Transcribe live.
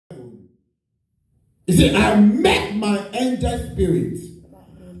He said, I make my angel spirit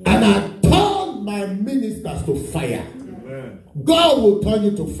and I turn my ministers to fire. Amen. God will turn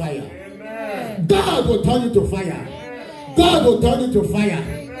you to fire. Amen. God will turn you to fire. Amen. God will turn you to fire.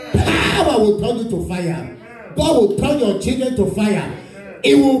 Amen. Power will turn you to fire. Amen. God will turn your children to fire. Amen.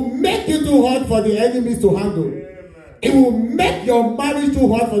 It will make you too hard for the enemies to handle. Amen. It will make your marriage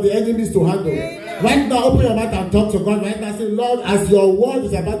too hard for the enemies to handle. Amen. Right now, open your mouth and talk to God. Right now, say, Lord, as your word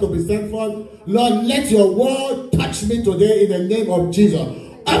is about to be sent forth, Lord, let your word touch me today in the name of Jesus.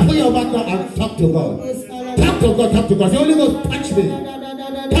 Open your mouth now and talk to God. Talk to God, talk to God. The Holy Ghost, touch me.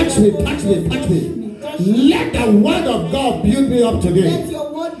 Touch me, touch me, touch me. Let the word of God build me up today.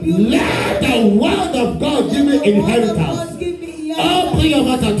 Let the word of God give me inheritance. Open your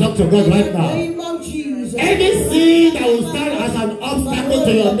mouth and talk to God right now. Any sin that will stand as an obstacle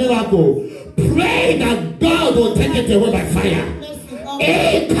to your miracle, pray that God will take it away by fire.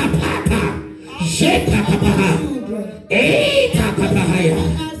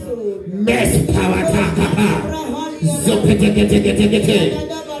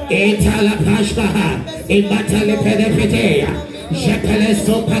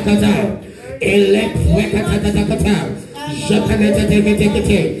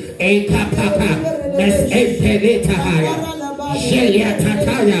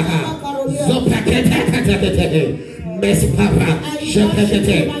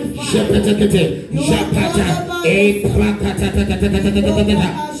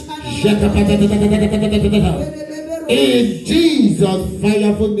 In Jesus'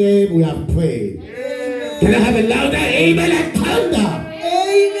 fireful name we have prayed. Can I have a louder amen and thunder?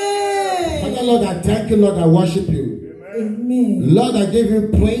 Amen. Father, Lord, I thank you, Lord, I worship you. Amen. Lord, I give you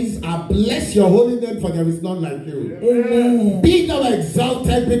praise. I bless your holy name, for there is none like you. Amen. Be thou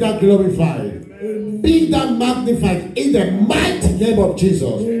exalted, be thou glorified. Amen. Be thou magnified in the mighty name of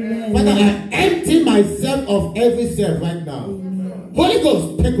Jesus. Amen. Father, I empty myself of every self right now. Amen. Holy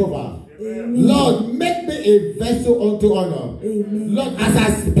Ghost, take over. Amen. Lord, make me a vessel unto honor. Amen. Lord, as I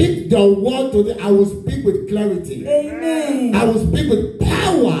speak the word today, I will speak with clarity. Amen. I will speak with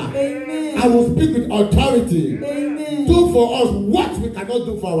power. Amen. I will speak with authority. Amen. Do for us what we cannot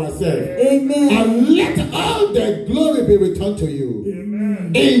do for ourselves. Amen. And let all the glory be returned to you.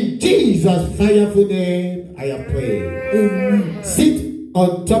 Amen. In Jesus' fireful name, I have prayed. Amen. Sit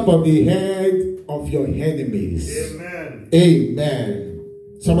on top of the head of your enemies. Amen. Amen.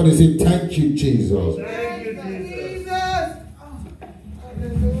 Somebody say, thank you, Jesus. Thank you, Jesus.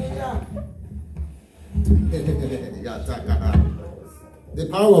 The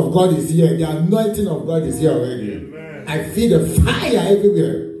power of God is here. The anointing of God is here already. Amen. I feel the fire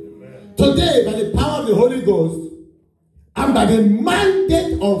everywhere. Amen. Today, by the power of the Holy Ghost, and by the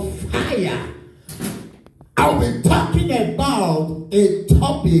mandate of fire, I'll be talking about a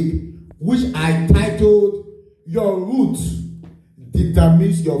topic which I titled, Your Roots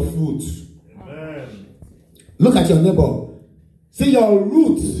Determines Your Fruit. Amen. Look at your neighbor. Say, your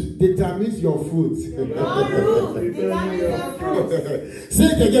roots determines your fruit. Your root determines your fruit. Say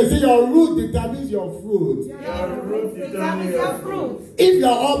it again. Say, your root determines your fruit. Your root determines your fruit. If you're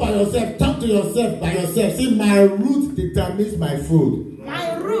all by yourself, talk to yourself by yourself. Say, my root determines my fruit.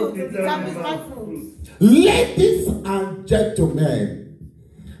 My root determines my fruit. Ladies and gentlemen,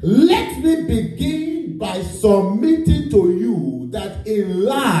 let me begin by submitting to you that in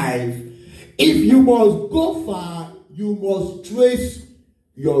life, if you must go far, you must trace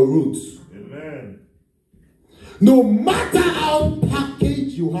your roots. Amen. No matter how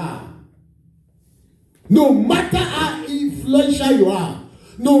packaged you are, no matter how influential you are,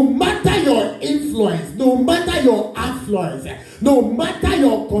 no matter your influence, no matter your affluence, no matter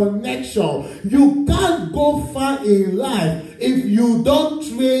your connection, you can't go far in life if you don't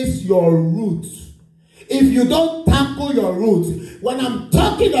trace your roots. If you don't tackle your roots. When I'm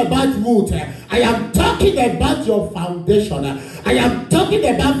talking about roots, I am talking about your foundation. I am talking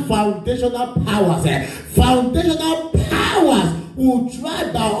about foundational powers. Foundational powers will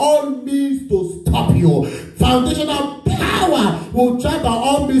try by all means to stop you. Foundational power will try by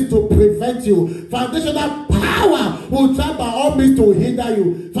all means to prevent you. Foundational power will try by all means to hinder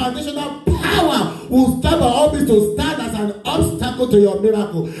you. Foundational power will try by all means to stand as an obstacle to your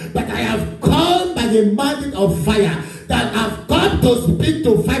miracle. But I have come by the mandate of fire, that I've come to speak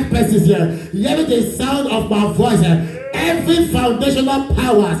to 5 persons here. Hearing the sound of my voice. Every foundational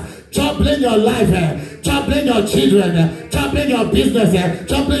powers troubling your life, troubling your children, troubling your business,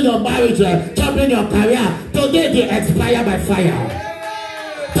 troubling your marriage, troubling your career, today they expire by fire.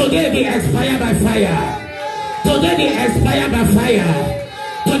 Today they expire by fire. Today they expire by fire.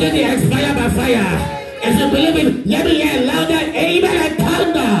 Today they expire by fire. If you believe it, let me hear louder amen and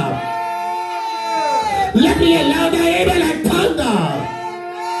thunder. Let me hear louder amen like thunder.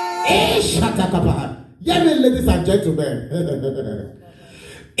 Hear me, ladies and gentlemen.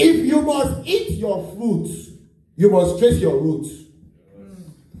 If you must eat your fruits, you must trace your roots.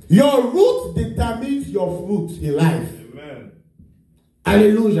 Your roots determines your fruit in life. Amen.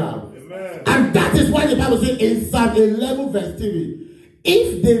 Hallelujah. Amen. And that is why the Bible says in Psalm 11 verse 3,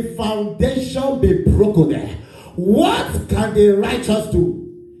 if the foundation be broken, what can the righteous do?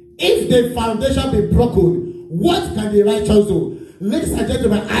 If the foundation be broken, what can the righteous do? Ladies and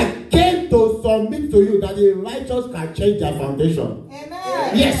gentlemen, I came to submit to you that the righteous can change their foundation.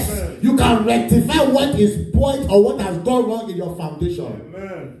 Amen. Yes, amen. You can rectify what is spoiled or what has gone wrong in your foundation.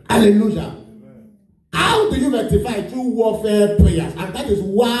 Amen. Hallelujah. Amen. How do you rectify? Through warfare prayers. And that is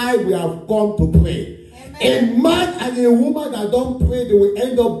why we have come to pray. Amen. A man and a woman that don't pray, they will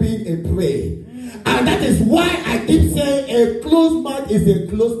end up being a prey. And that is why I keep saying a closed mouth is a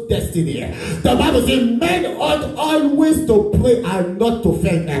closed destiny. The Bible says men ought always to pray and not to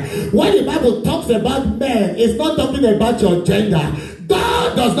faint. When the Bible talks about men, it's not talking about your gender.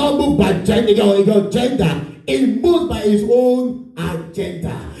 God does not move by gender, your gender. He moves by his own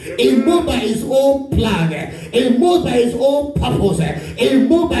agenda. He moves by his own plan. He moves by his own purpose. He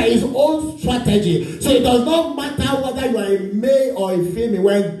moves by his own strategy. So it does not matter whether you are a male or a female.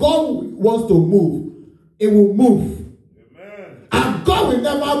 When God wants to move, it will move. Amen. And God will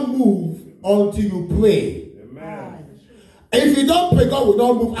never move until you pray. Amen. If you don't pray, God will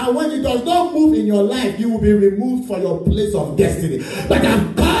not move. And when He does not move in your life, you will be removed from your place of destiny. But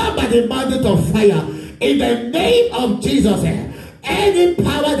I've come by the mandate of fire. In the name of Jesus, any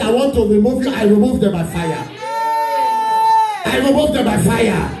power that want to remove you, I remove them by fire. I remove them by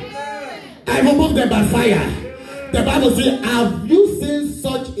fire. I remove them by fire. The Bible says, have you seen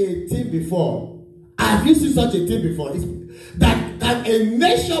such a thing before? Have you seen such a thing before? That can a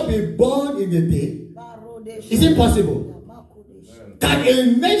nation be born in a day? Is it possible? Can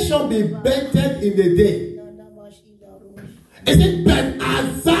a nation be bettered in a day? Is it but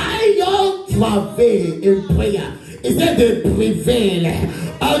as Zion travail in prayer? Is it they prevail?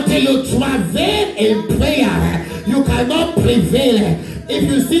 Until you travail in prayer, you cannot prevail. If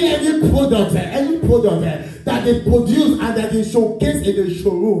you see any product that they produce and that they showcase in the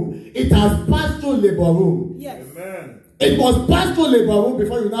showroom, it has passed through labor room. Yes. Amen. It must pass through labor room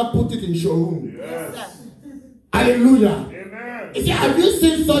before you now put it in showroom. Yes. Hallelujah. Amen. You see, have you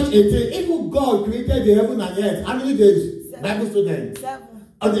seen such a thing? Even God created the heaven and earth. How many days? Bible student. 7.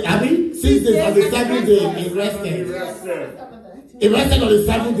 6 days on the 7th day, he rested. He rested on the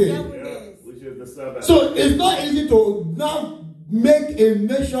 7th day. Which is the Sabbath. So it's not easy to now make a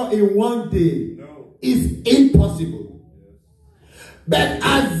nation in one day. No. It's impossible. But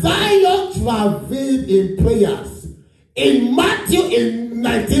as Zion travailed in prayers, in Matthew in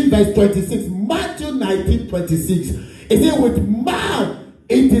 19 verse 26, Matthew 19 26, it says with man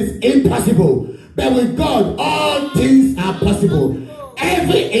it is impossible. But with God, all things are possible.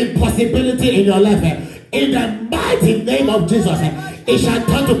 Every impossibility in your life, in the mighty name of Jesus, it shall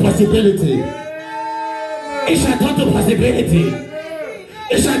turn to possibility. It shall turn to possibility.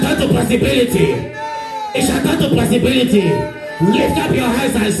 It shall turn to possibility. It shall turn to possibility. Lift up your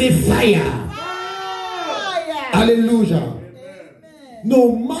hands and say fire. Hallelujah.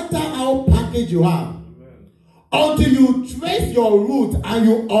 No matter how packaged you are, until you trace your root and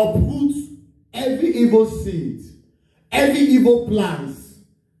you uproot every evil seed, every evil plans,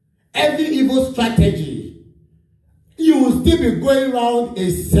 every evil strategy, you will still be going around a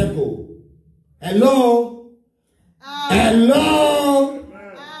circle. Hello? Hello?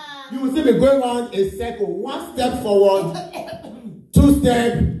 You will still be going around a circle. 1 step forward, 2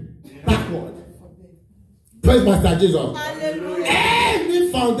 steps backward. Praise Master Jesus. Hallelujah.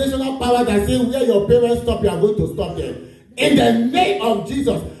 Any foundational power that says where your parents stop, you are going to stop them. In the name of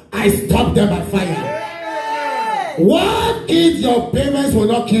Jesus, I stop them by fire. What killed your parents will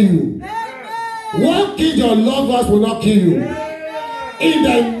not kill you. What killed your loved ones will not kill you. In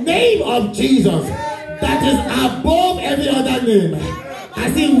the name of Jesus, that is above every other name.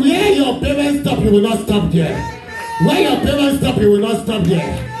 I say, where your parents stop, you will not stop there. Where your parents stop, you will not stop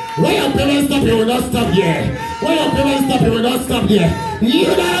there. Where your parents stop, you will not stop there. Where your parents stop, you will not stop there. You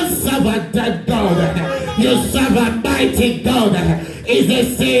don't serve a dead God. You serve a mighty God. It's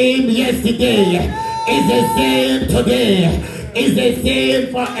the same yesterday. It's the same today. It's the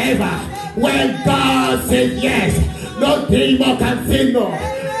same forever. When God says yes, no demon can say no.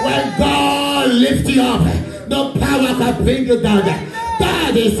 When God lifts you up, no power can bring you down.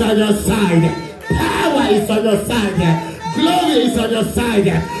 God is on your side. Power is on your side. Glory is on your side.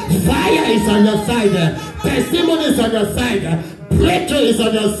 Fire is on your side. Testimony is on your side. Breakthrough is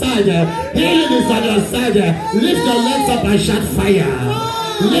on your side. Healing is on your side. Lift your legs up and shout fire.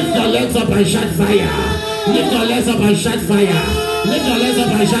 Lift your legs up and shout fire. Lift your legs up and shout fire. Lift your legs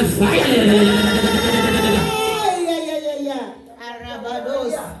up and shout fire.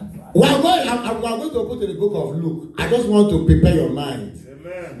 We are going to put in the book of Luke. I just want to prepare your mind.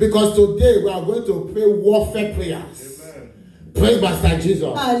 Amen. Because today we are going to pray warfare prayers. Amen. Praise Master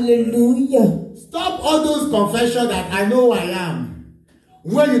Jesus. Hallelujah. Stop all those confessions that I know I am.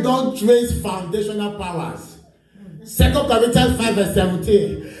 When you don't trace foundational powers. 2 Corinthians 5 verse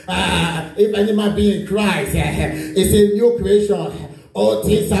 17. If any man be in Christ, it's a new creation. All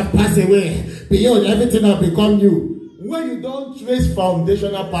things have passed away. Beyond everything has become new. When you don't trace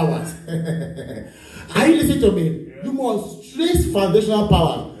foundational powers, are you listening to me? Yes. You must trace foundational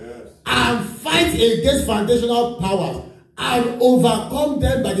powers. Yes. And fight against foundational powers and overcome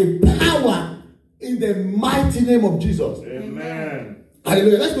them by the power in the mighty name of Jesus. Amen.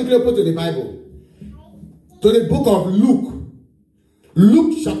 Hallelujah. Let's quickly open to the Bible. To the book of Luke.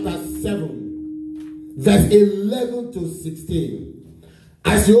 Luke chapter 7, verse 11 to 16.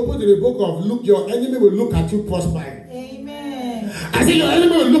 As you open to the book of Luke, your enemy will look at you prospering. Amen. I say your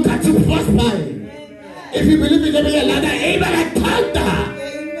enemy will look at you prospering. If you believe it, let me hear louder amen and thunder.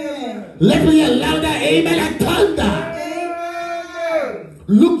 Amen. Let me hear louder amen and thunder. Amen.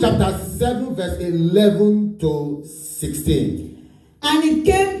 Luke chapter 7 verse 11 to 16. And it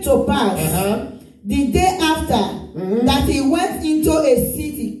came to pass the day after that he went into a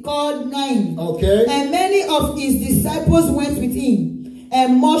city called Nain. Okay. And many of his disciples went with him.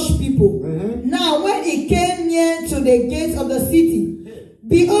 And much people. Now when he came near to the gates of the city,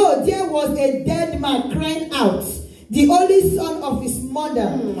 behold, there was a dead man crying out, the only son of his mother,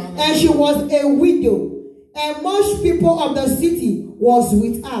 and she was a widow. And much people of the city was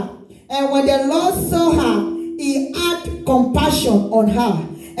with her. And when the Lord saw her, he had compassion on her,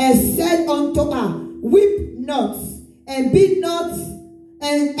 and said unto her, weep not, and be not.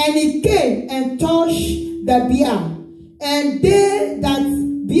 And he came and touched the bier. And they that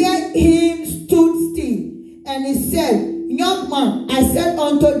bare him stood still. And he said, young man, I said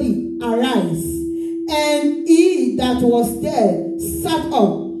unto thee, arise. And he that was dead sat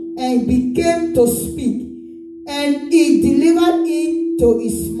up and began to speak. And he delivered him to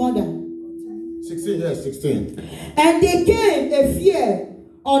his mother. 16, yes, 16. And they came a fear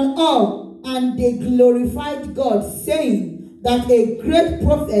on all, and they glorified God, saying that a great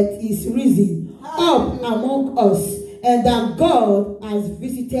prophet is risen up among us, and that God has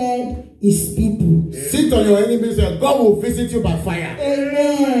visited his people. Sit on your enemies and God will visit you by fire.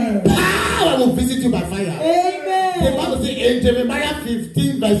 Amen. Power will visit you by fire. Amen. The Bible says in Jeremiah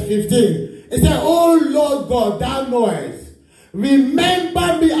 15 verse 15, it said, oh Lord God, thou knowest,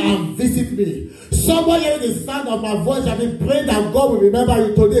 remember me and visit me. Somebody hearing the sound of my voice have been praying that God will remember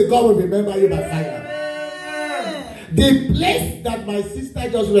you today. God will remember you by fire. Amen. The place that my sister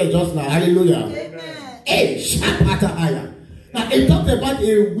just read just now, hallelujah. Amen. Now it talked about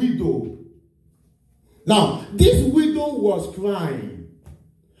a widow. Now this widow was crying.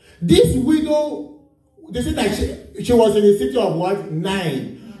 This widow, they said that she was in the city of what?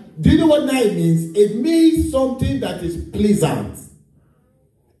 Nain. Do you know what Nain means? It means something that is pleasant.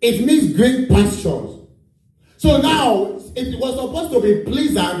 It means green pastures. So now it was supposed to be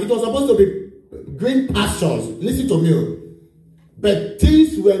pleasant. It was supposed to be green pastures. Listen to me. But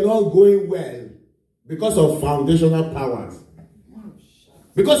things were not going well. Because of foundational powers.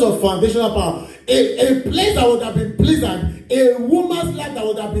 Because of foundational power. A place that would have been pleasant, a woman's life that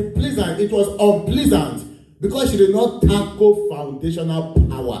would have been pleasant, it was unpleasant because she did not tackle foundational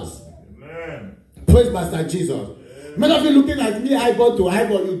powers. Amen. Praise Master Jesus. Amen. Many of you looking at me eyeball to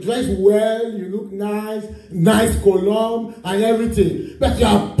eyeball, you dress well, you look nice cologne and everything. But you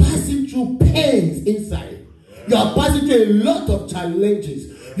are passing through pains inside. You are passing through a lot of challenges.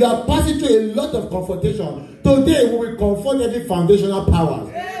 You are passing through a lot of confrontation. Today we will confront every foundational power.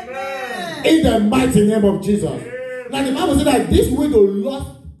 Amen. In the mighty name of Jesus. Amen. Now the Bible said that this widow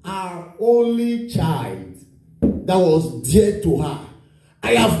lost her only child that was dear to her.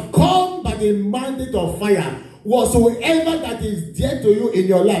 I have come by the mandate of fire. Whatsoever that is dear to you in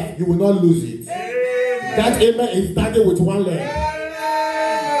your life, you will not lose it. Amen. That amen is starting with one leg.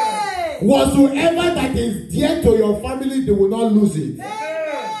 Amen. Whatsoever that is dear to your family, they will not lose it. Amen.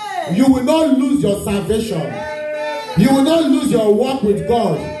 You will not lose your salvation. Amen. You will not lose your walk with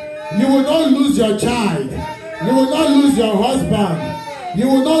God. Amen. You will not lose your child. Amen. You will not lose your husband. You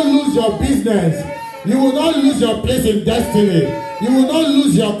will not lose your business. You will not lose your place in destiny. You will not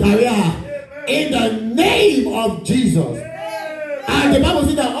lose your career. In the name of Jesus. And the Bible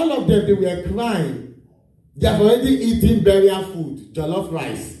says that all of them, they were crying. They have already eaten burial food, jollof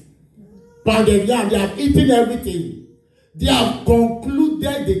rice, pounded yam. They have eaten everything. They have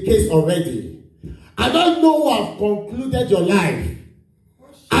concluded the case already. I don't know who have concluded your life.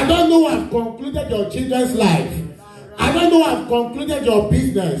 I don't know who have concluded your children's life. I don't know who have concluded your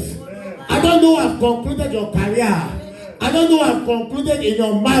business. I don't know who have concluded your career. I don't know who have concluded in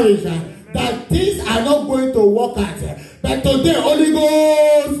your marriage that things are not going to work out. But today, Holy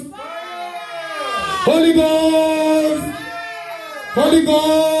Ghost, Holy Ghost, Holy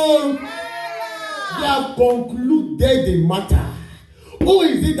Ghost, they have concluded the matter. Who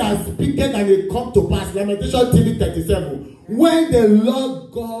is it that speaketh and it come to pass? Lamentation 3:37. When the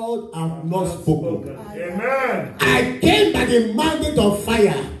Lord God hath not spoken. Amen. I came by the mandate of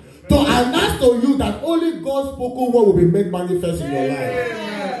fire to announce to you that only God's spoken word will be made manifest in your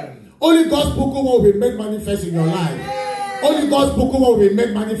life. Only God's spoken word will be made manifest in your life. Only God's spoken word will be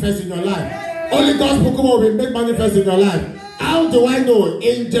made manifest in your life. Only God's spoken word will be made manifest in your life. How do I know?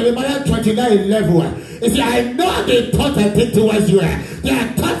 In Jeremiah 29:11, it says, I know the thoughts I think towards you. They are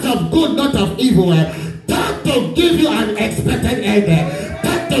thoughts of good, not of evil. Thought to give you an expected end.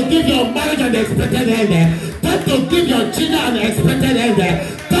 Thought to give your marriage an expected end. Thought to give your children an expected end.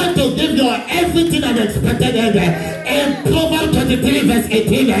 Thought to give your everything an expected end. In Proverbs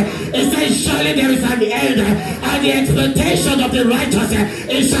 23:18, it says, surely there is an end, and the expectation of the righteous,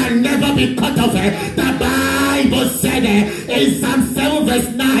 it shall never be cut off. The Bible said in Psalm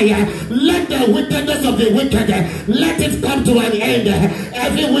 7:9, let the wickedness of the wicked, let it come to an end.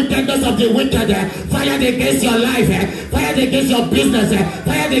 Every wickedness of the wicked, fired against your life, fired against your business,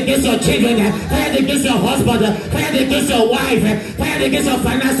 fired against your children, fired against your husband, fired against your wife, fired against your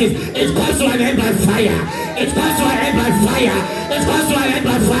finances, it comes to an end by fire. It comes to an end by fire. It comes to an end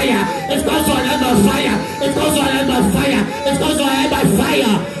by fire. It comes to an end by fire. It comes to an end by fire. It comes to an end by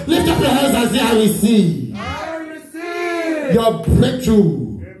fire. Lift up your hands and say, I receive. I receive your breakthrough.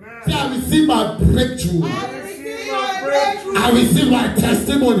 Amen. Say, I receive my breakthrough. I receive my breakthrough. I receive my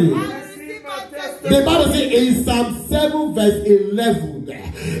testimony. The Bible says in Psalm 7:11,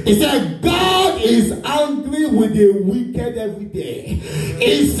 it said, God is angry with the wicked every day.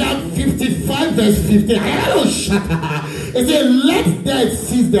 In Psalm 55:15, it said, let death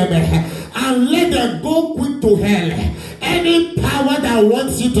seize them and let them go quick to hell. Any power that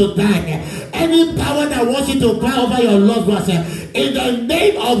wants you to die, any power that wants you to cry over your loved ones, in the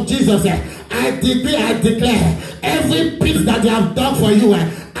name of Jesus, I decree, I declare, every pit that they have done for you,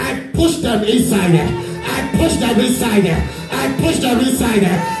 I push them inside. I push them inside. I push them inside.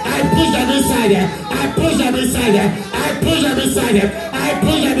 I push them inside. I push them inside. I push them inside. I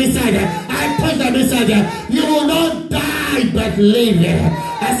push them inside. I push them inside. You will not die but live.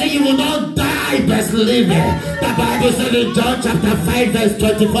 I say you will not die but live. The Bible said in John chapter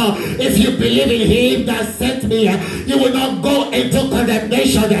 5:24, if you believe in him that sent me, you will not go into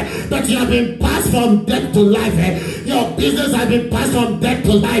condemnation, but you have been passed from death to life. Your business has been passed from death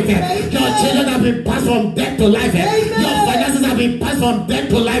to life. Your children have been passed from death to life. Your finances have been passed from death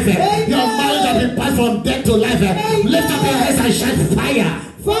to life. Your marriage has been passed from death to life. Lift up your hands and shout fire.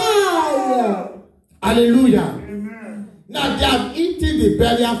 Fire. Hallelujah. Now they have eaten the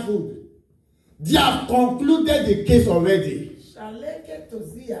burial food. They have concluded the case already.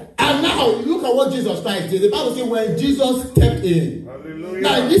 And now look at what Jesus Christ did. The Bible says when Jesus stepped in. Hallelujah.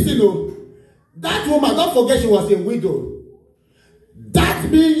 Now listen, that woman, don't forget she was a widow.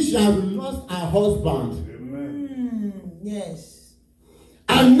 That means she has lost her husband. Amen. Yes.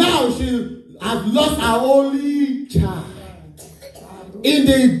 And now she has lost her only child. In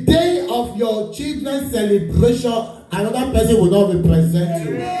the day of your children's celebration, another person will not represent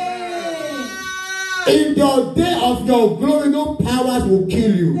you. Amen. In your day of your glory, no powers will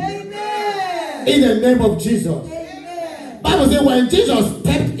kill you. Amen. In the name of Jesus. Amen. Bible says when Jesus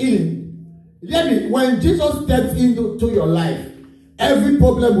stepped in, when Jesus steps into your life, every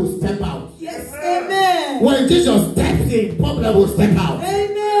problem will step out. Yes. Amen. When Jesus steps in, problem will step out.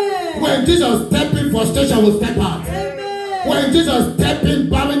 Amen. When Jesus steps in, frustration will step out. Amen. When Jesus stepped in,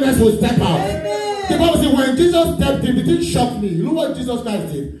 barrenness will step out. Amen. The Bible says when Jesus stepped in, it didn't shock me. Look what Jesus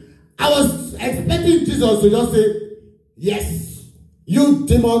Christ did. I was expecting Jesus to just say, yes, you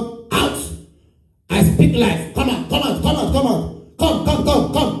demon, out. I speak life. Come on, come on, come on, come on.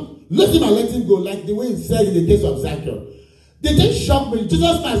 Come. Let him and let him go, like the way he said in the case of Zacchaeus. They didn't shock me.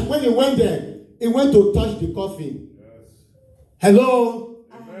 Jesus Christ, when he went there, he went to touch the coffin. Yes. Hello?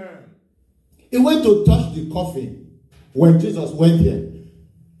 Amen. He went to touch the coffin when Jesus went there.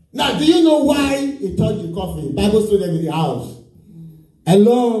 Now, do you know why he touched the coffin? Bible stood in the house.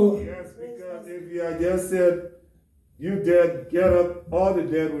 Hello? Yes, because if you had just said, you dead, get up, all the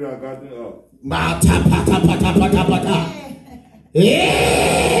dead would have gotten up. Mata pata pata pata pata.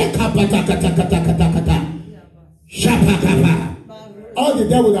 Kapata kata kata kata kata. Shapa kapa. All the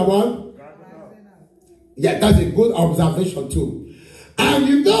devil that one. Yeah, that's a good observation too. And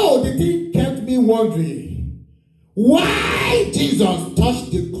you know, the thing kept me wondering why Jesus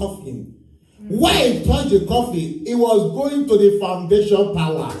touched the coffin. Why he touched the coffin? It was going to the foundation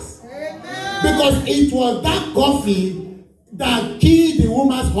powers. Because it was that coffin that killed the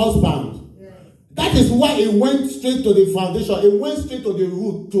woman's husband. That is why it went straight to the foundation. It went straight to the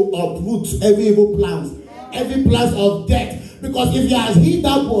root to uproot every evil plans, every plans of death. Because if he has hit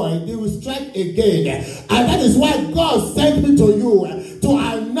that boy, they will strike again. And that is why God sent me to you to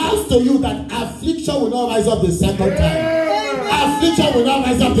announce to you that affliction will not rise up the second time. Affliction will not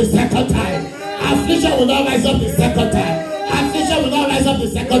rise up the second time. Affliction will not rise up the second time. Affliction will not rise up the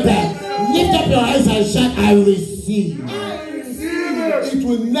second time. Lift up your eyes and shout, I receive. It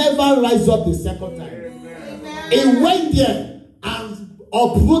will never rise up the second time. It went there and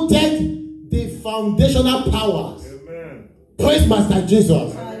uprooted the foundational powers. Praise Master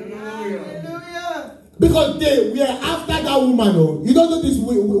Jesus. Because they were after that woman. Oh. You don't know these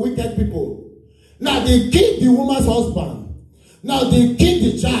wicked people. Now they killed the woman's husband. Now they killed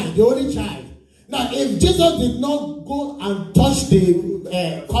the child, the only child. Now if Jesus did not go and touch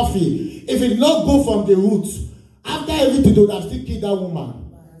the coffee, if he did not go from the roots, after everything they would have still killed that woman.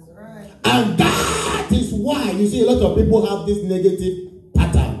 And that is why you see a lot of people have this negative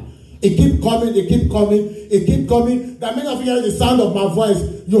pattern. It keep coming, it keep coming, it keep coming. That many of you hear the sound of my voice.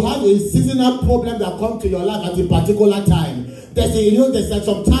 You have a seasonal problem that comes to your life at a particular time. There's like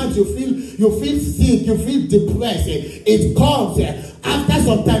sometimes you feel sick, you feel depressed. It comes after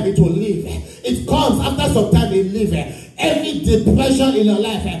some time it will leave. It comes after some time it leaves. Every depression in your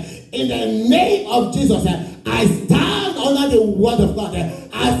life, in the name of Jesus, I stand under the word of God.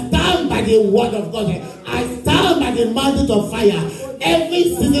 I stand by the word of God. I stand by the mandate of fire. Every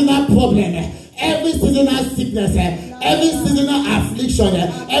seasonal problem, every seasonal sickness, every seasonal affliction,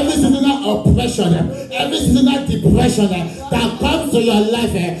 every seasonal oppression, every seasonal depression that comes to your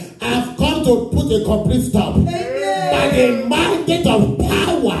life, I've come to put a complete stop. By the mandate of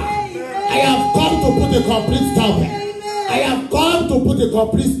power, I have come to put a complete stop. I have come to put a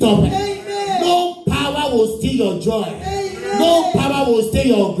complete stop. No power will steal your joy. No power will steal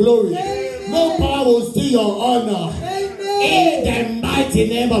your glory. No power will steal your honor. In the mighty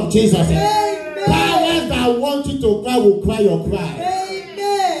name of Jesus. Powers that want you to cry will cry your cry.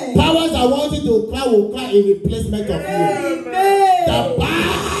 Powers that want you to cry will cry in replacement of you. The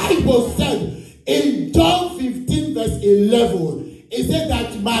Bible said in John 15 verse 11, it said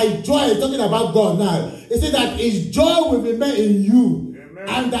that my joy, talking about God now, it said that his joy will remain in you. Amen.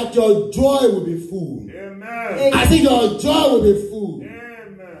 And that your joy will be full. Amen. I said your joy will be full.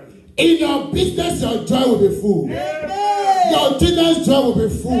 Amen. In your business, your joy will be full. Amen. Your children's joy will be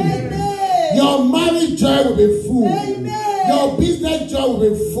full. Amen. Your marriage joy will be full. Amen. Your business joy will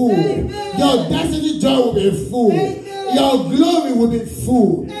be full. Amen. Your destiny joy will be full. Amen. Your glory will be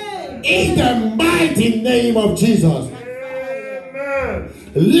full. Amen. In the mighty name of Jesus.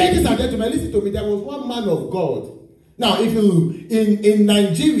 Ladies and gentlemen, listen to me. There was one man of God. Now, if you in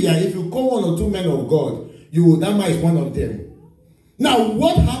Nigeria, if you call one or two men of God, that man is one of them. Now,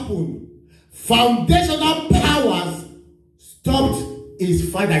 what happened? Foundational powers stopped his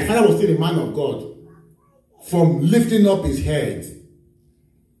father. His father was still a man of God from lifting up his head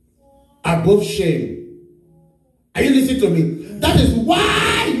above shame. Are you listening to me? That is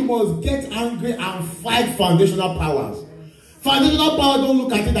why you must get angry and fight foundational powers. Foundational power don't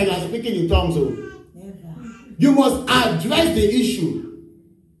look at it that you are speaking in tongues. You must address the issue.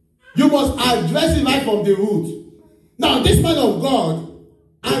 You must address it right from the root. Now, this man of God,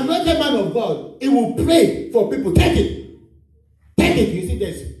 another man of God, he will pray for people. Take it. Take it. You see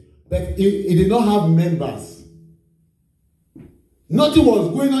this. But he did not have members. Nothing was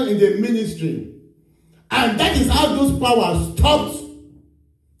going on in the ministry. And that is how those powers stopped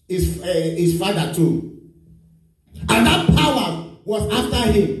his father too. And that power was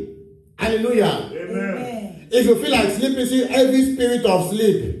after him. Hallelujah. Amen. If you feel like sleeping, see every spirit of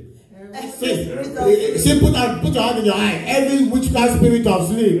sleep. See, put your hand in your eye. Every witchcraft spirit of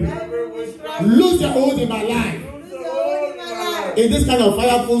sleep. Lose your hold in my life. In this kind of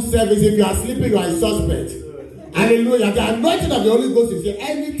fireful service, if you are sleeping, you are a suspect. Hallelujah. The anointing of the Holy Ghost is here.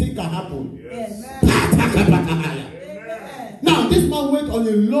 Anything can happen. Yes. Now, this man went on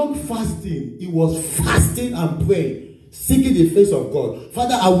a long fasting. He was fasting and praying, seeking the face of God.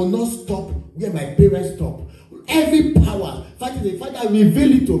 Father, I will not stop where my parents stopped. Every power, Father,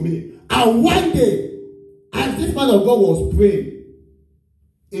 reveal it to me. And one day, as this man of God was praying,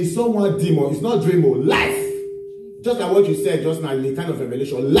 is someone demon. It's not dream, life. Just like what you said just now in the kind of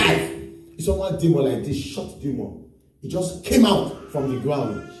revelation. Life is someone demon like this, short demon. It just came out from the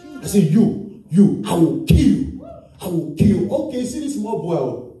ground. I say, you, I will kill you. I will kill you. Okay, see this small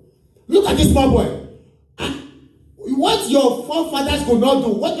boy. Look at this small boy. What your forefathers could not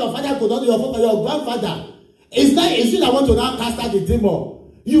do, what your father could not do, your grandfather, is it I want to now cast out the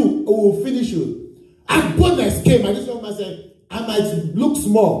demon. You will finish you. And boldness came, and this young man said, I might look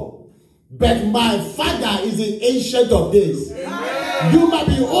small, but my father is the ancient of days. Amen. You might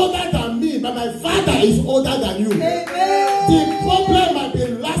be older than me, but my father is older than you. Amen. The problem might be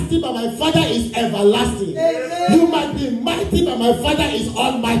lasting, but my father is everlasting. Amen. You might be mighty, but my father is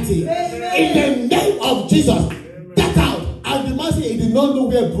almighty. Amen. In the name of Jesus, get out. And the man said he did not know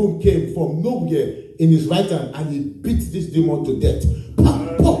where broom came from, nowhere, in his right hand, and he beat this demon to death.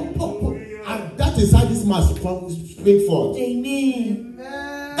 Pop, pop, pop, pop. And that is how this man spring forth. Amen.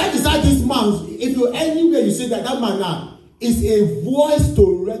 That is how this man, if you anywhere you say that man now is a voice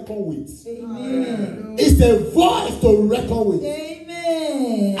to reckon with. Amen. It's a voice to reckon with.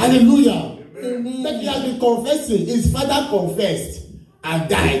 Amen. Hallelujah. Amen. That he has been confessing. His father confessed and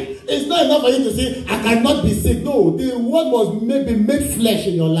died. It's not enough for you to say, I cannot be sick. No, the word must be made flesh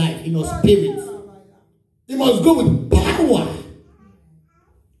in your life, in your spirit. You must go with power.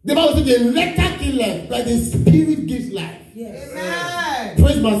 The Bible says the letter killeth, but the spirit gives life. Yes. Amen.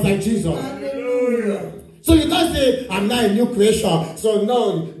 Praise Master Jesus. Hallelujah. So you can't say, I'm not a new creation. So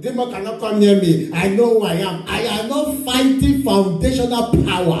no, demon cannot come near me. I know who I am. I am not fighting foundational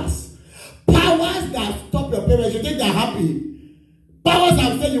powers. Powers that stop your parents. You think they're happy. Powers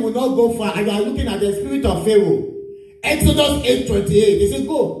that say you will not go far. And you are looking at the spirit of Pharaoh. Exodus 8:28. They say,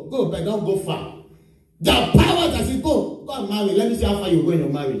 go, but don't go far. There are powers that say, go and marry. Let me see how far you go in your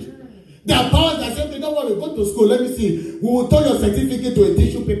marriage. There are powers that say, okay, don't worry, go to school. Let me see. We will turn your certificate to a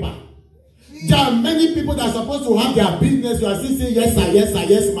tissue paper. There are many people that are supposed to have their business. You are still saying, yes, sir, yes, sir,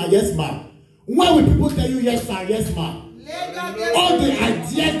 yes, ma, yes, ma. Why will people tell you, yes, sir, yes, ma? All the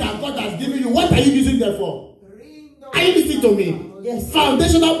ideas that God has given you, what are you using them for? Are you listening to me? Yes.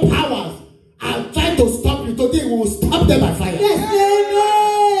 Foundational powers are trying to stop you. Today, we will stop them by fire.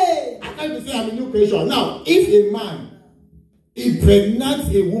 Yes, I can't say I'm a new creation. Now, if a man impregnates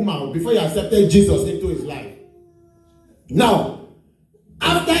a woman before he accepted Jesus into his life, now,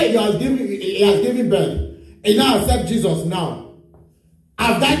 after he has given birth, he now accepts Jesus now.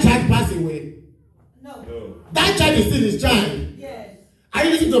 Has that child passed away? No. That child is still his child. Yes. Are you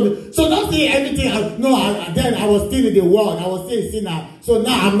listening to me? So don't say everything. Then I was still in the world. I was still a sinner. So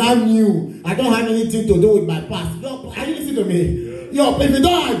now I'm not new. I don't have anything to do with my past. No, are you listening to me? Yeah. If you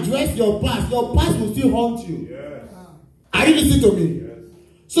don't address your past will still haunt you. Yes. Are you listening to me? Yes.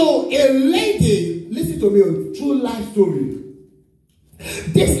 So a lady, listen to me, a true life story.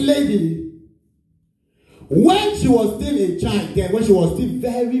 This lady, when she was still a child, then when she was still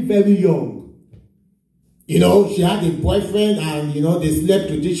very, very young, she had a boyfriend and, they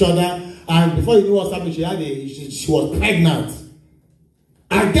slept with each other. And before you know what's happening, she was pregnant.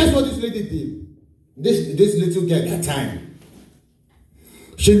 And guess what this lady did? This little girl that time.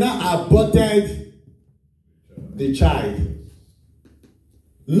 She now aborted the child.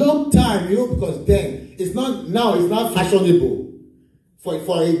 Long time, because then, it's not fashionable. For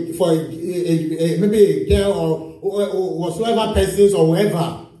maybe a girl or whatsoever persons or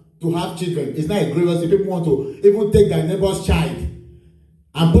whoever to have children. It's not a grievous thing. People want to even take their neighbor's child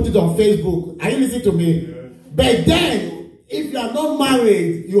and put it on Facebook. Are you listening to me? Yeah. But then, if you are not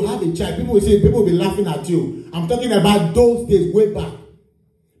married, you have a child. People will be laughing at you. I'm talking about those days way back.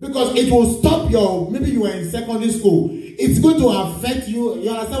 Because it will stop maybe you were in secondary school. It's going to affect you. You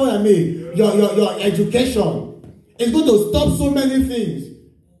understand what I mean? Yeah. Your education. It's going to stop so many things.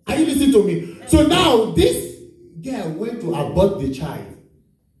 Are you listening to me? So now, this girl went to abort the child.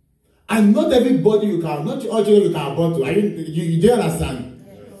 And not everybody not all children you can abort to. You do understand?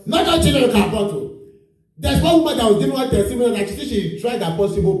 Not all children you can abort to. There's one woman that was giving one testimony that she tried her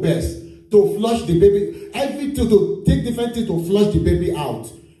possible best to flush the baby. Everything to take different things to flush the baby out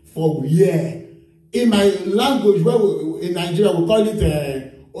for a year. In my language, in Nigeria, we call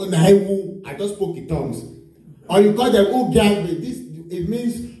it Onaiwu. I just spoke in tongues. Or you call them it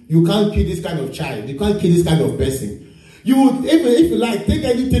means you can't kill this kind of child. You can't kill this kind of person. You would, if you like, take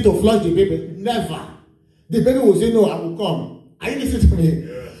anything to flush the baby. Never. The baby will say, no, I will come. Are you listening to me?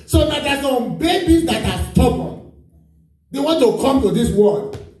 Yeah. So now there's some babies that are stubborn. They want to come to this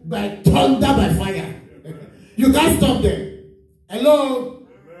world by thunder, by fire. You can't stop them. Hello?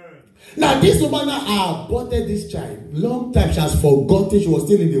 Amen. Now this woman now aborted this child. Long time she has forgotten she was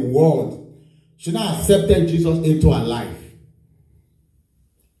still in the world. She now accepted Jesus into her life.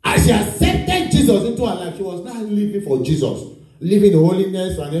 As she accepted Jesus into her life, she was now living for Jesus, living in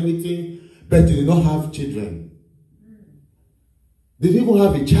holiness and everything, but she did not have children. They didn't even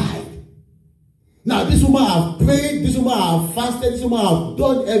have a child. Now, this woman have prayed, this woman have fasted, this woman have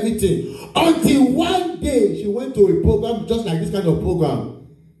done everything. Until one day, she went to a program, just like this kind of program.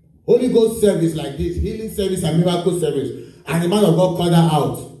 Holy Ghost service like this, healing service and miracle service. And the man of God called her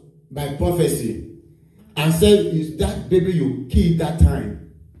out by prophecy. And said, is that baby you killed that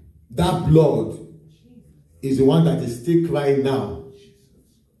time, that blood is the one that is still crying now.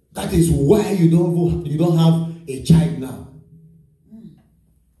 That is why you don't have a child now.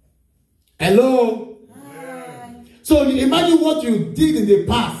 Hello? Hi. So imagine what you did in the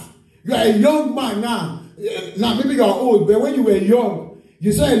past. You are a young man now. Now maybe you are old, but when you were young,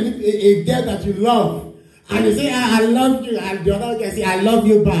 you saw a girl that you love. And you say, I love you. And the other guy say, I love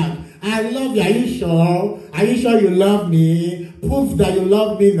you back. I love you. Are you sure? Are you sure you love me? Proof that you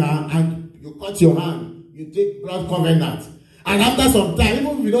love me now. And you cut your hand. You take blood covenant. And after some time,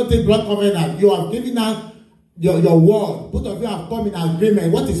 even if you don't take blood covenant, you have given out your word. Both of you have come in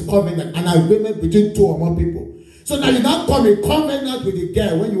agreement. What is covenant? An agreement between two or more people. So now you now come in covenant with the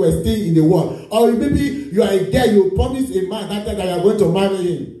girl when you were still in the world. Or maybe you are a girl, you promise a man that you are going to marry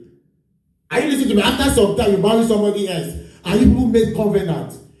him. Are you listening to me? After some time, you marry somebody else. And you people make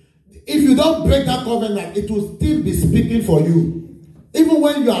covenant. If you don't break that covenant, it will still be speaking for you. Even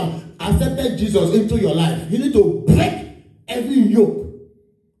when you have accepted Jesus into your life, you need to break every yoke.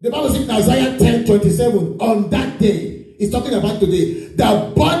 The Bible says in Isaiah 10:27, on that day, it's talking about today,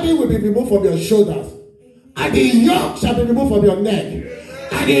 the body will be removed from your shoulders, and the yoke shall be removed from your neck,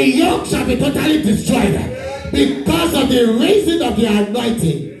 and the yoke shall be totally destroyed because of the reason of the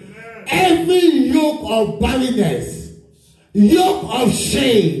anointing. Every yoke of barrenness, yoke of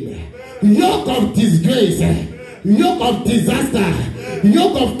shame, yoke of disgrace, yoke of disaster,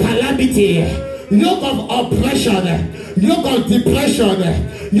 yoke of calamity, yoke of oppression, yoke of depression,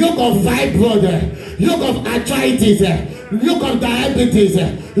 yoke of fibroid, yoke of arthritis, yoke of diabetes,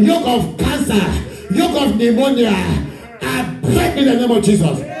 yoke of cancer, yoke of pneumonia. I break in the name of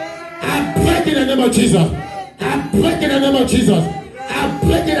Jesus. I break in the name of Jesus. I break in the name of Jesus. I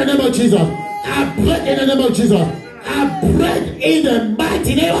break in the name of Jesus. I break in the name of Jesus. I break in the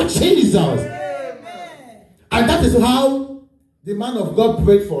mighty name of Jesus. And that is how the man of God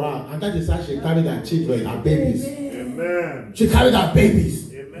prayed for her. And that is how she carried her children, her babies. Amen. She carried her babies.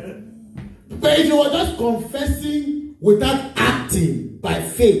 Amen. But if you were just confessing without acting by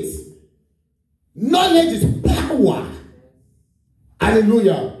faith, knowledge is power.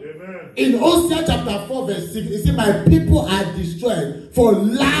 Hallelujah. Amen. In Hosea chapter 4 verse 6, it says, my people are destroyed for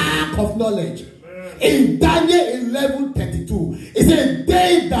lack of knowledge. Amen. In Daniel 11:32, it says,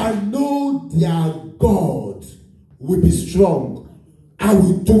 they that know their God will be strong and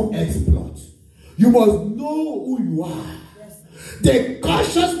will do exploits. You must know who you are. The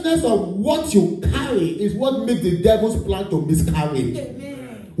consciousness of what you carry is what makes the devil's plan to miscarry.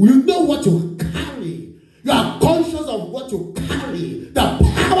 Amen. You know what you carry. You are conscious of what you carry. The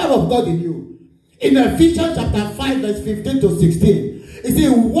power of God in you. In Ephesians chapter 5 verse 15 to 16, it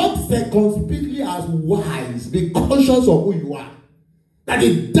says, walk circumspectly as wise. Be conscious of who you are. That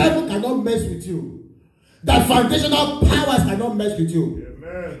the devil cannot mess with you. That foundational powers cannot mess with you.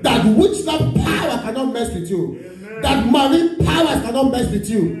 Amen. That witchcraft power cannot mess with you. Amen. That marine powers cannot mess with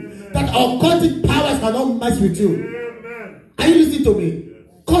you. Amen. That occultic powers cannot mess with you. Amen. Are you listening to me? Yes.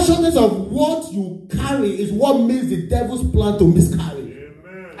 Consciousness of what you carry is what makes the devil's plan to miscarry.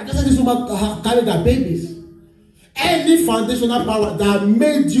 Amen. I just said this woman carried her babies. Any foundational power that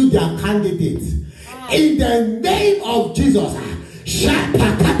made you their candidate, in the name of Jesus,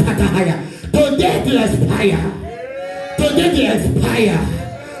 today they expire. Today they expire. Today they expire.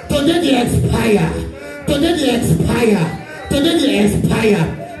 Today they expire. Today they expire.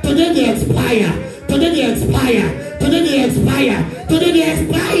 Today they expire. Today they expire. Today they expire. Today they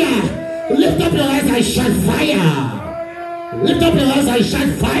expire. Lift up your hands and shout fire. Lift up your hands and shout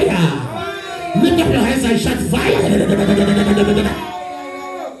fire. Lift up your hands and shout fire.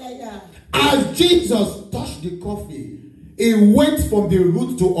 As Jesus touched the coffee, it went from the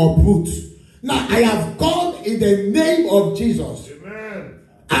root to uproot. Now I have gone in the name of Jesus. Amen.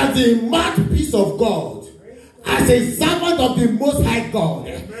 As a mouthpiece of God, as a servant of the Most High God.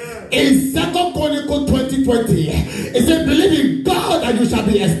 Amen. In 2 Chronicles 20:20, it says, believe in God and you shall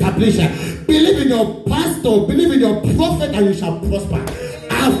be established. Believe in your pastor, believe in your prophet and you shall prosper.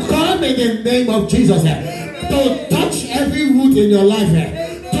 I've come in the name of Jesus to touch every root in your life,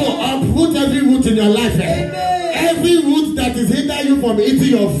 to uproot every root in your life, every root that is hindering you from eating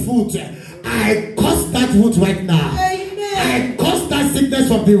your fruit. I curse that root right now. Amen. I curse that that sickness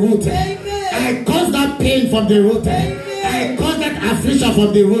from the root. Amen. I cause that pain from the root. Amen. I cause that affliction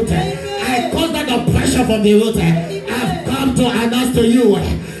from the root. Amen. I cause that oppression from the root. Amen. I've come to announce to you,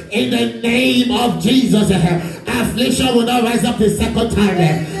 in the name of Jesus, affliction will not rise up the second time.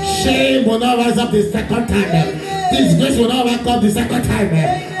 Amen. Shame will not rise up the second time. Amen. Disgrace will not rise up the second time.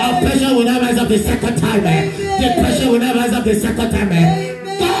 Oppression will not rise up the second time. Depression will not rise up the second time.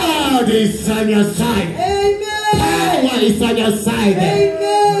 God is on your side. Power is on your side.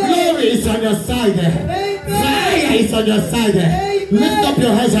 Glory is on your side. Fire is on your side. Lift up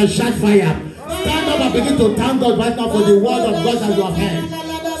your hands and shout fire. Stand up and begin to thank God right now for the word of God that you have heard.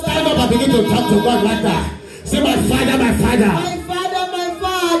 Stand up and begin to talk to God right now. Say, my Father, my Father. My Father, my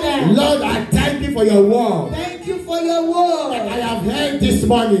Father. Lord, I thank you for your word. Thank you for your word. That I have heard this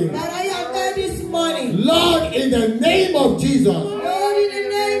morning. That I have heard this morning. Lord, in the name of Jesus. Lord, in the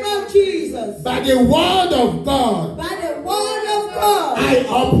name of Jesus. By the word of God. By the word of God. I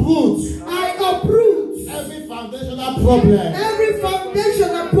uproot. Every foundational problem. Every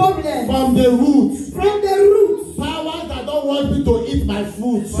foundational problem. From the roots. From the roots. Powers that don't want me to eat my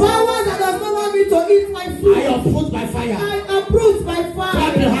food. Powers that does not want me to eat my food. I uproot by fire. I uproot by fire.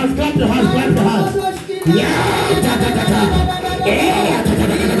 Clap your hands, clap your hands, clap your hands. Yeah, ta ta ta ta. Yeah, ta ta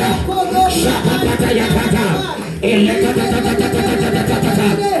ta ta ta. Shaka ta ta ya ta ta. Ele ta ta ta ta ta ta ta ta ta ta ta.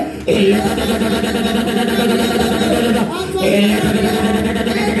 Ele ta ta ta ta ta ta ta ta ta ta ta ta ta. Ele ta ta ta ta ta ta ta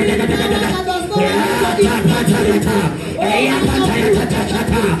ta ta ta ta ta. Ta ta ta ya ta. Ya ta ta ya ta ta ta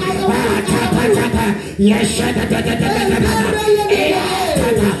ta. Ta ta ta ta. Yes, ta ta ta ta ta ta ta ta.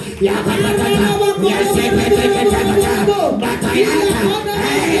 Ya ta ta. Ya ta ta ta. Yes, ta ta ta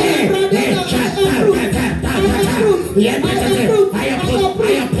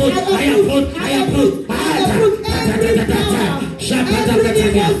ta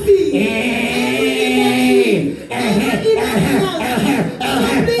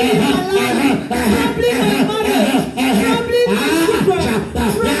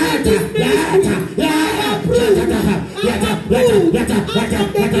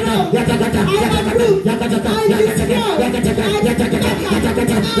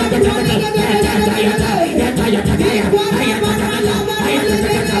ta. Ta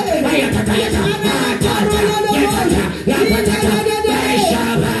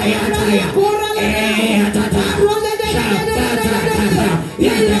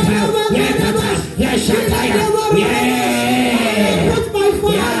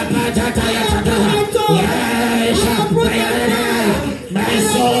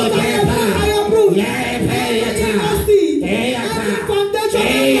ya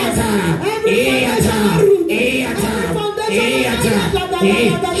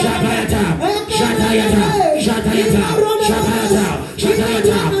ta.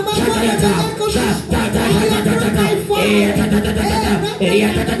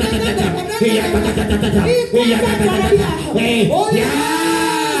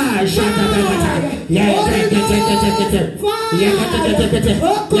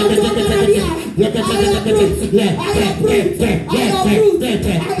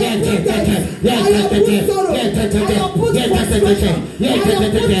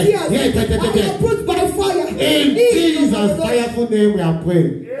 In Jesus' powerful name we are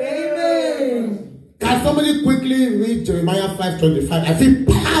praying. Amen. Can somebody quickly read Jeremiah 5:25? I feel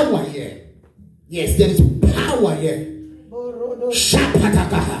power here. Yes, there is power here.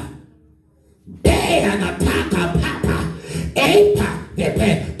 Shapatakaha. Beanataka papa. Epa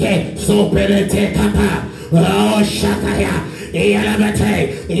de soperete kapa. Oh shakaya.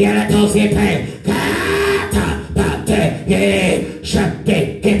 Yalabate. Yalatosipe. Kata bate.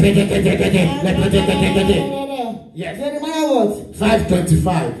 Shate. Yes. Jeremiah what?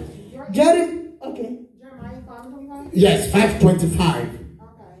 5:25. Okay. Jeremiah 5:25? Yes, 5:25. Okay.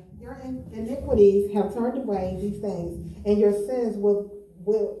 Your iniquities have turned away these things, and your sins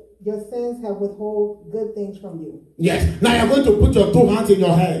have withhold good things from you. Yes. Now you're going to put your two hands in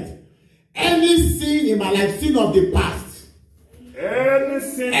your head. Any sin in my life, sin of the past. Any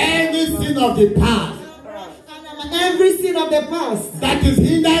sin of the past. Every sin of the past that is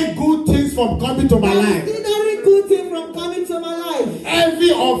hindering good things from coming to my life. Hindering good things from coming to my life.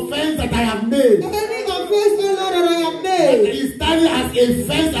 Every offense that I have made. Any offense, O Lord, that I have made. That is standing as a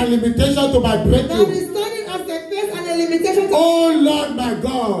fence and limitation to my breakthrough. That is standing as a fence and a limitation to oh Lord my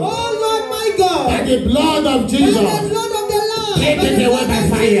God. Oh Lord my God. By the blood of Jesus. By the blood of the Lord. Take it away by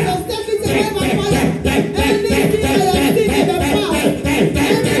fire. Take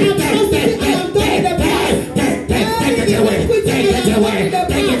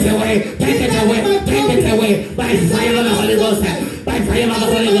it away by fire of the Holy Ghost. By fire of the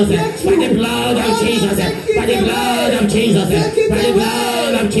Holy Jesus, by the blood of Jesus, by the blood of Jesus, by the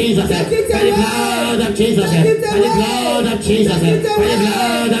blood of Jesus, by the blood of Jesus, by the blood of Jesus, by the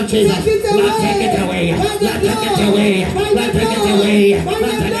blood of Jesus. Lord, take it away. Lord, take it away. Lord, take it away. Lord,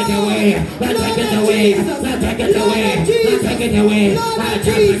 take it away. Lord, take it away. Lord, take it away. Lord, take it away. Lord,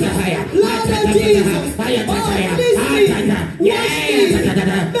 take it away. Lord, take it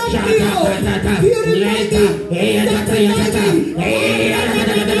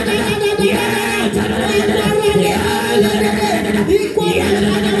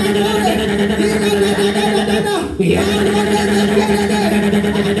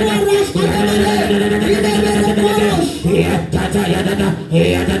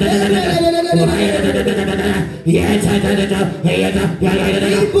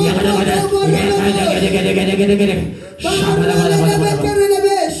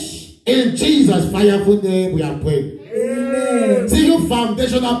In Jesus' fireful name we are praying. Amen. See, you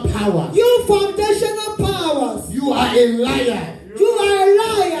foundational powers. You foundational powers. You are a liar. You are a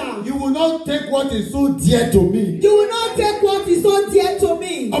liar. You will not take what is so dear to me. You will not take what is so dear to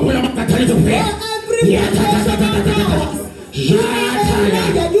me. Open your mouth and tell it to pray. Every foundational powers. You are a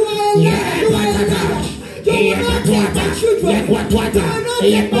liar. You are a liar. You are a liar. You will not take the children. You will not take the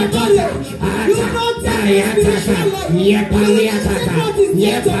knowledge. You will not take the spiritual life. You will not take what is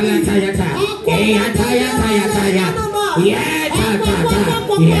dear to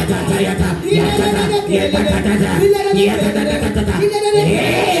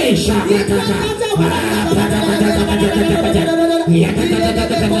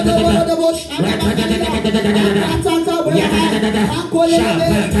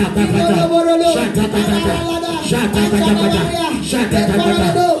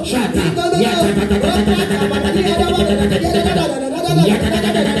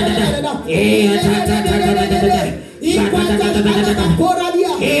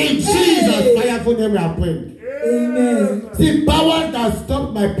In Jesus' fireful name we are praying. Amen. See, powers that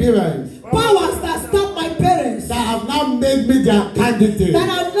stop my parents. Powers that stop my parents. That have now made me their candidate. That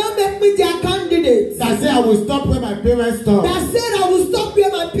have now made me their candidate. That say I will stop where my parents stop. That said I will stop where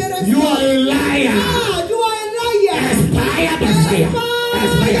my parents You stop. are a liar. Ah, you are a liar. Aspire by fire.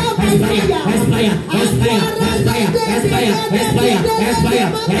 Aspire, aspire, aspire, aspire, aspire, aspire,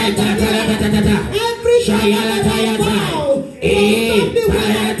 aspire, aspire. Every vow.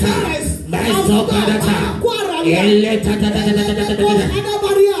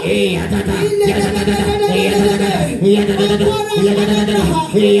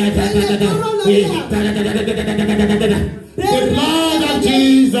 The blood of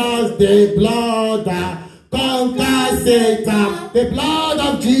Jesus, the blood that conquers Satan. The blood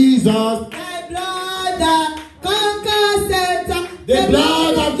of Jesus, The blood that conquers Satan. The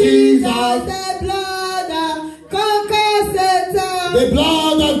blood of Jesus, The blood that conquers Satan. the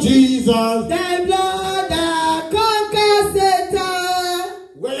blood of Jesus. The blood that conquers Satan.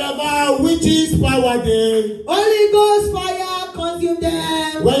 Wherever witches power they, Holy Ghost fire consume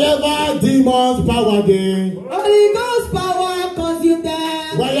them. wherever demons power they, Holy Ghost power consume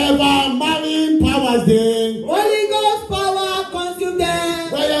them. wherever marine powers they, Holy Ghost power consume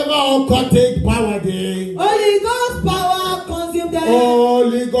them. wherever occultic power they, Holy Ghost power consume them.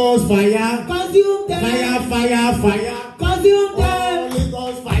 Holy Ghost fire, Consume them. fire, fire, fire, Consume them. Holy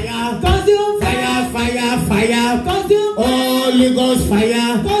Ghost fire, Consume fire, them. fire, fire, Consume them. Holy Ghost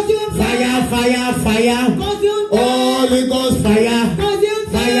fire, Consume them. fire, fire, fire, Consume them. Holy Ghost fire, Consume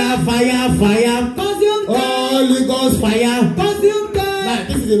fire, them. fire, fire, Consume them. Holy Ghost fire. Consume Now, them.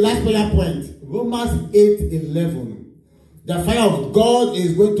 this is the last prayer point. Romans 8:11. The fire of God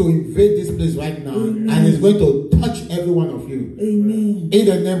is going to invade this place right now. Amen. And it's going to touch every one of you. Amen. In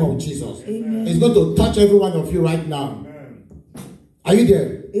the name of Jesus. Amen. It's going to touch every one of you right now. Amen. Are you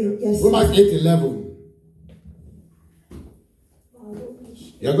there? Yes. Romans 8:11.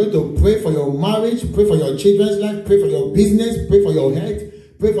 You're going to pray for your marriage, pray for your children's life, pray for your business, pray for your health,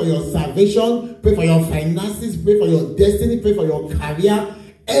 pray for your salvation, pray for your finances, pray for your destiny, pray for your career.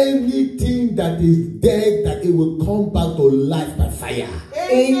 Anything that is dead, that it will come back to life by fire.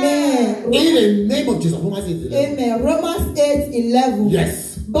 Amen. In the name of Jesus. Romans 8:11. Amen. Romans 8:11.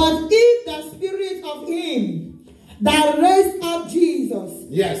 Yes. But if the spirit of him that raised up Jesus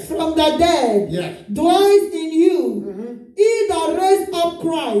Yes. from the dead Yes. dwells in you, he that raised up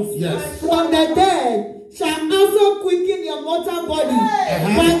Christ Yes. from the dead shall also quicken your mortal body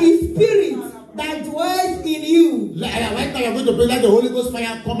by his spirit that dwells in you. Right now you're going to pray, let the Holy Ghost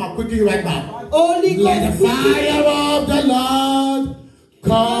fire come and quicken you right now. Holy Ghost, Let the fire of the Lord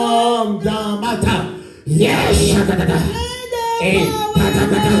come down. Mata. Yes. Yes.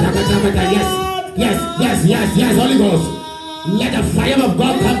 Yes. Yes. Yes. Yes. Holy Ghost. Let the fire of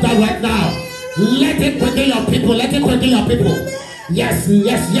God come down right now. Let it quicken your people. Let it quicken your people. Yes,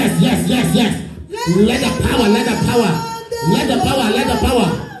 yes, yes, yes, yes, yes. Let the power, let the power, let the power, let the power.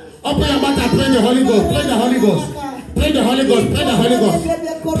 Open your mouth and pray the Holy Ghost. Pray the Holy Ghost. Pray the Holy Ghost. Pray the Holy Ghost.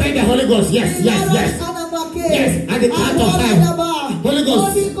 Pray the Holy Ghost. Yes, yes, yes. Yes, at the count of 5. Holy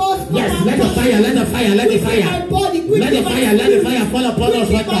Ghost. Yes, let the fire, let the fire, let the fire. Let the fire, let the fire fall upon us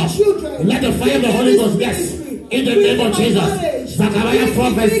right now. Let the fire of the Holy Ghost, yes. In the name of Jesus. Zechariah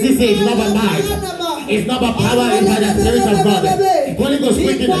 4 verse 6 is not by might. It's not by power, it's by the Spirit of God. Holy Ghost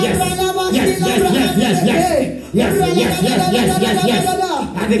quicken. Yes. Yes, yes, yes, yes, yes. Yes, yes, yes, yes, yes, yes.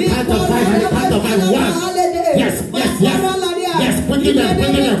 At the count of 5, at the count of 5. 1. Yes, yes, yes. Yes, quicken them,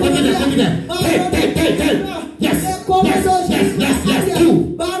 quicken them, quicken them, quicken them. Hey. Yes, yes, yes, yes, yes.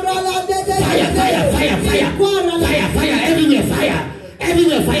 2. Fire, fire, fire, fire. Fire, fire, everywhere, fire.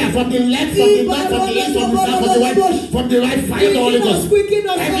 Everywhere fire from the left, from the north, from the east, from the south, from the west, from the right, fire of the Holy Ghost.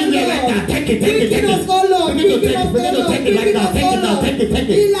 Everywhere right now. Take it. Begin to take it right now. Take it now. Take it.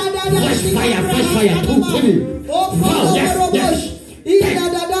 Fresh fire. 2, 3. Wow, yes. Take.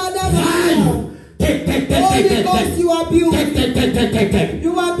 5. You are beautiful. Take.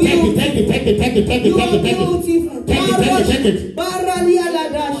 You are beautiful. Take it. Yes, take it.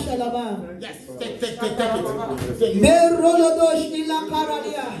 Merolodosh ila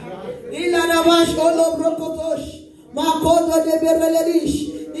karadia. Ila navash olo brokotosh. Makodo de bereledish.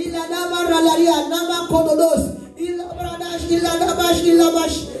 Ila namaralaria namakodos. Ila bradash ila navash ila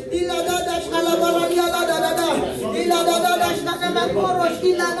bash. Ila dadash ala baradia la dada. Ila dadash namakorosh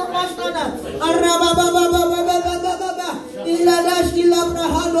ila namashana. Araba baba. Ila dash ila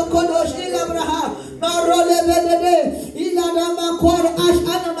braha no kodosh ila braha. Marole vedede. Ila namakor ash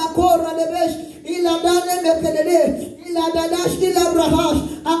anamakora lebesh. Ila dane mekedede. Ila dadash ila brahash.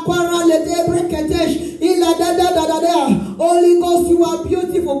 Akwara lede breketesh. Ila dada. Holy Ghost, you are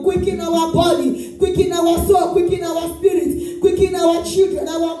beautiful. Quicken our body, quicken our soul, quicken our spirit, quicken our children,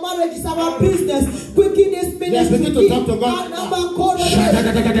 our marriages, our business, quicken this ministry. Yes, begin to talk to God.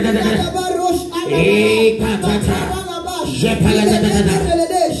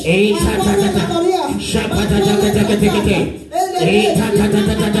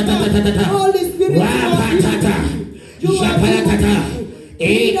 Holy Spirit,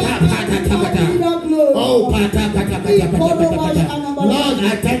 Lord,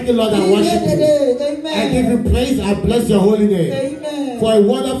 I thank you, Lord, I worship you. I give you praise, I bless your holy name. Amen. For a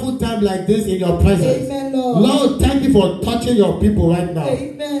wonderful time like this in your presence. Amen, Lord. Lord, thank you for touching your people right now.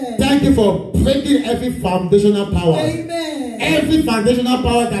 Amen. Thank you for breaking every foundational power. Amen. Every foundational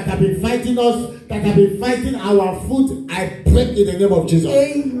power that have been fighting us, that have been fighting our foot, I break in the name of Jesus.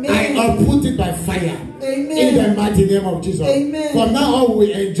 Amen. I uproot it by fire. Amen. In the mighty name of Jesus. Amen. From now on,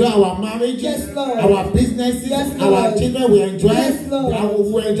 we enjoy our marriages, yes, Lord. Our businesses, yes, our children, we enjoy. Yes,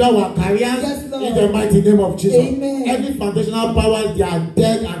 Lord. We enjoy our careers. Yes, Lord. In the mighty name of Jesus. Amen. Every foundational powers, they are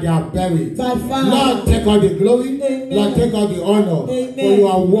dead and they are buried. By fire. Lord, take all the glory. Amen. Lord, take all the honor. Amen. For you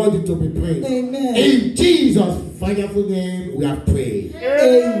are worthy to be praised. Amen. In Jesus' wonderful name, we have prayed.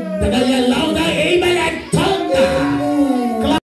 Amen. Can I hear louder?